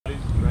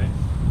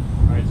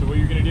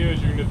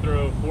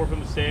4 from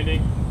the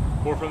standing,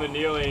 4 from the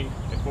kneeling,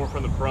 and 4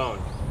 from the prone.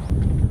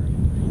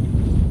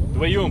 The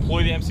way you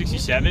employ the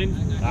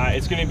M67,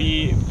 it's going to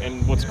be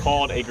in what's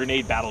called a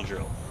grenade battle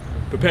drill.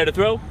 Prepare to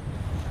throw.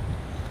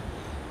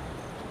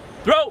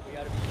 Throw!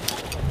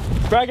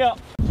 Frag out.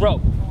 Throw.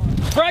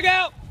 Frag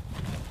out!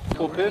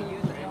 Full pin.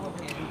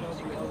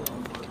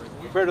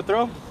 Prepare to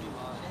throw.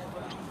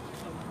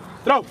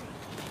 Throw!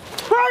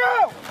 Frag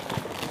out!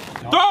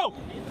 Throw!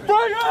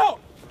 Frag out!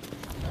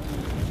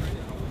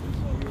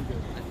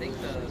 I think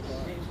the...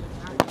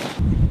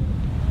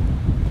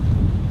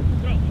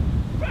 Throw!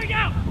 Frag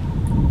out!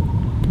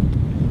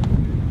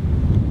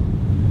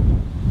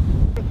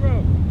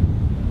 Throw!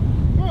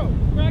 Throw!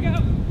 Frag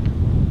out!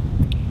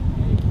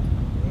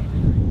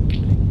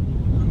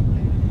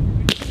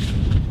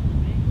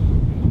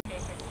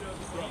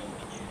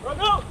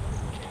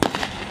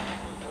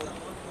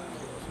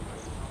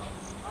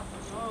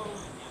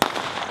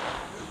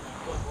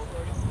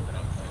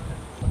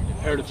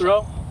 Prepare to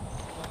throw.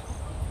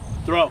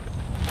 Throw.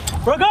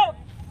 Frag out!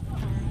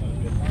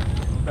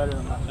 Better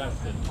than that. That's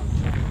good.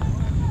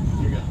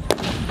 You go.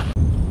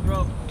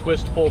 Throw.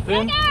 Twist, pull,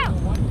 pin.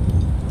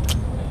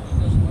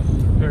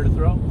 Prepare to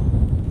throw.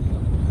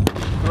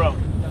 Throw.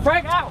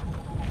 Frag out!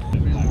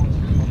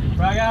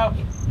 Frag out!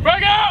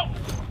 Frag out!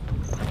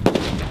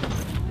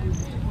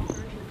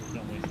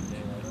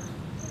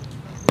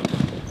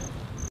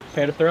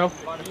 Prepare to throw.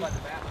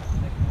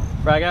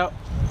 Frag out.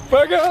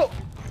 Frag out!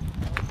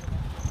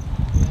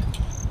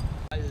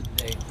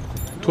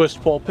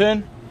 Twist, pull,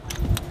 pin.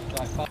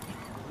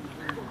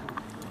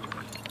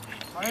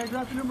 Alright,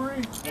 drop the new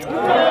Marine.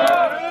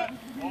 Yeah.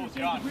 Oh, it's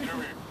John. Get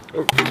over here.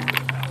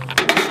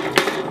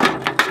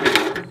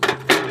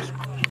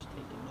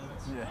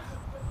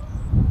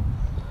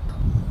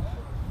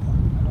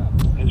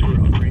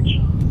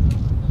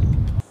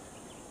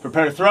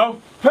 Prepare to throw.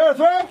 Prepare to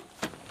throw.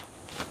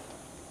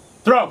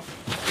 Throw.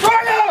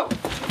 Frag out!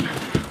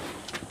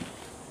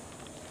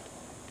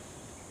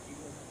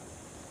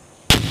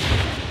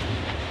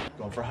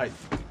 Going for height.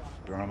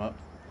 Your arm up.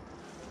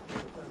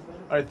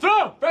 All right,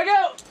 throw. Frag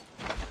out.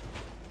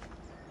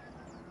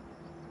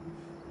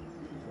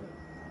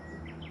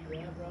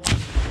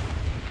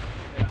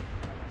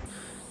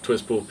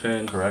 Twist, pull,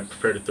 pin. Correct.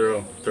 Prepare to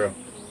throw. Throw.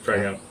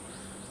 Frag out.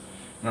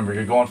 Remember,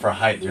 you're going for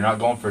height. You're not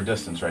going for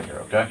distance right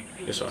here, okay?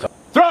 Yes, sir.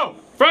 Throw.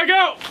 Frag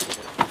out.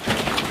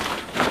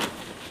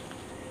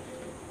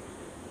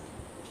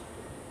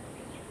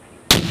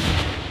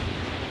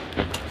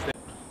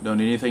 Don't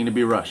need anything to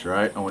be rushed, all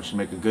right? I want you to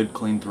make a good,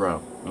 clean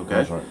throw, okay?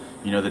 That's right.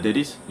 You know the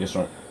ditties? Yes,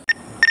 sir.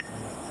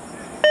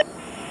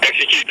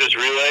 Execute this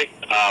relay.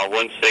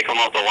 Once they come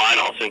off the line,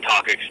 I'll send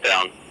topics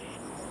down.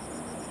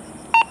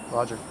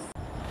 Roger.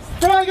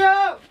 Frag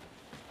out!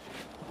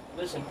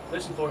 Listen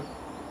for it.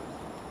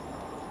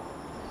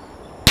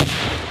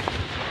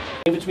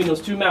 In between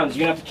those two mountains,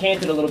 you're gonna have to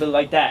cant it a little bit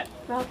like that.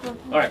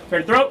 Alright, fair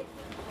to throw.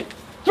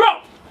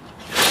 Throw!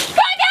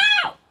 Frag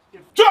out!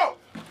 Throw.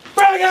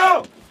 Frag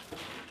out.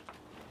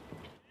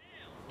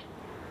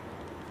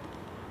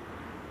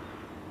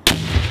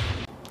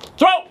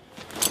 Throw!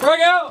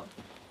 Frag out!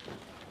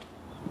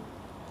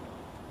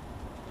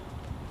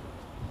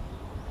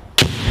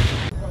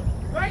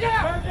 Frag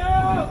out! Frag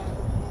out!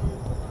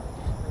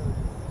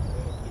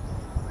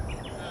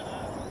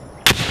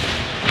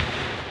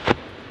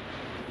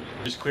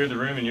 Just cleared the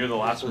room and you're the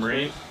last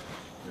Marine.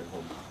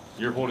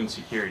 You're holding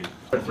security.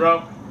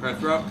 Throw.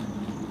 Throw.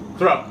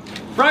 Throw.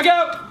 Frag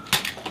out!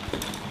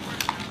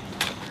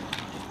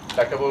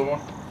 Back up a little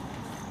more.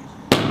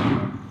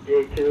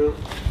 J2,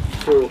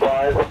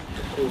 2-5,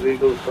 2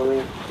 vehicles coming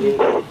in.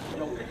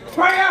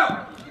 Frag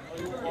out!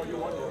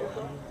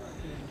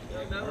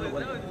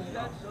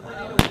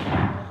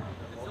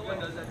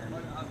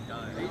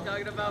 Are you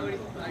talking about when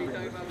he's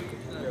talking about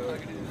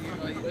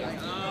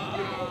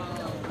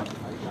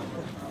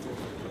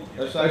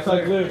That's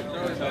like Luke.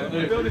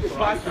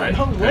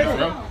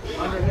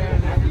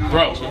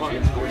 Throw.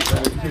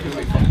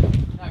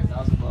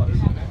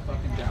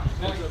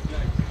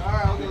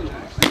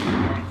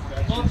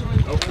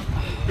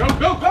 Go,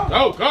 go, go!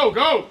 Go, go,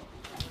 go!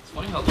 It's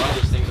funny how loud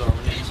those things are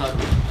when you're inside.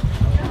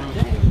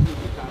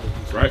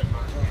 Right.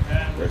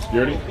 Right,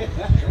 security.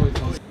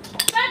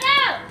 Frag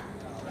out!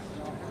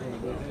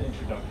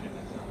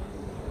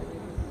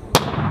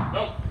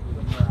 Go.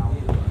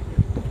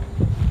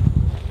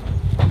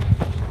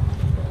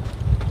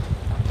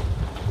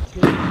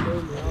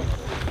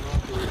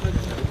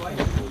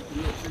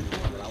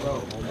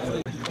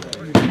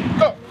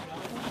 Go.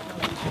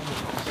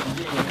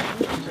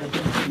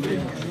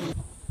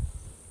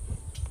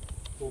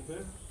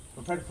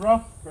 Prepare to throw.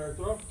 Prepare to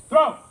throw.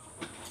 Throw.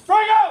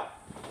 Frag out.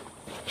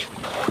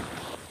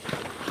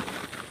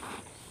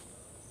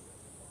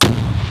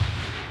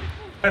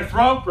 Prepare to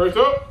throw. Prepare to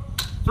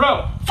throw.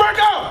 Frag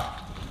out.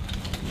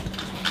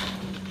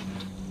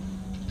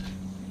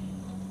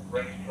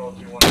 Range control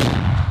 2-1.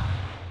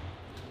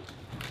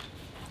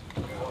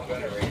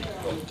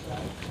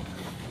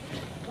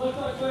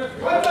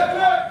 Right back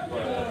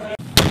there.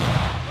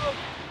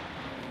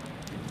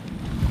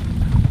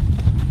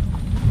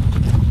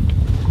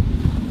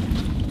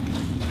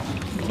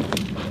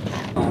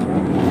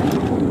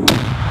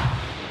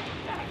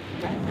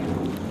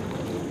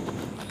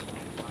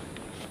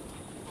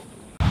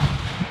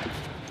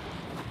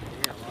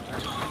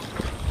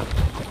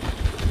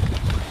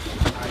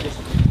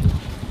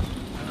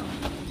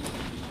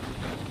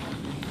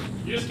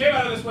 just came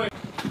out of this way.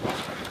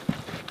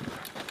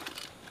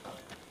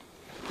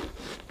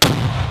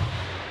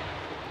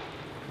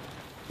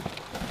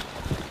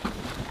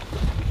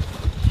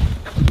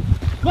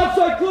 Left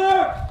side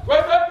clear!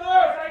 Right side clear!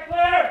 Right side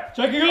clear!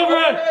 Checking over